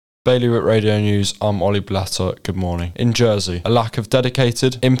Bailiwick Radio News, I'm Ollie Blatter. Good morning. In Jersey, a lack of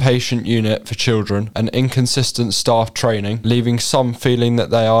dedicated inpatient unit for children and inconsistent staff training, leaving some feeling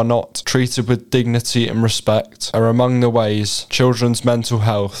that they are not treated with dignity and respect, are among the ways children's mental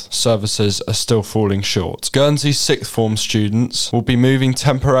health services are still falling short. Guernsey's sixth form students will be moving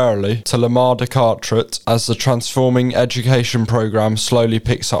temporarily to Mare de Carteret as the transforming education programme slowly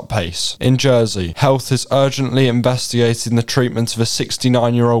picks up pace. In Jersey, health is urgently investigating the treatment of a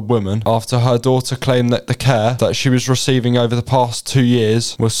 69-year-old woman after her daughter claimed that the care that she was receiving over the past 2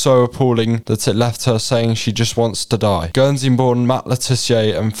 years was so appalling that it left her saying she just wants to die. Guernsey-born Matt Le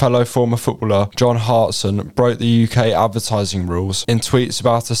Tissier and fellow former footballer John Hartson broke the UK advertising rules in tweets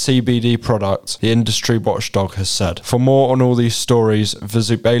about a CBD product, the industry watchdog has said. For more on all these stories,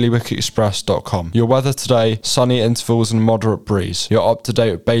 visit bailiwickexpress.com. Your weather today, sunny intervals and moderate breeze. You're up to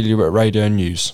date with Bailiwick Radio News.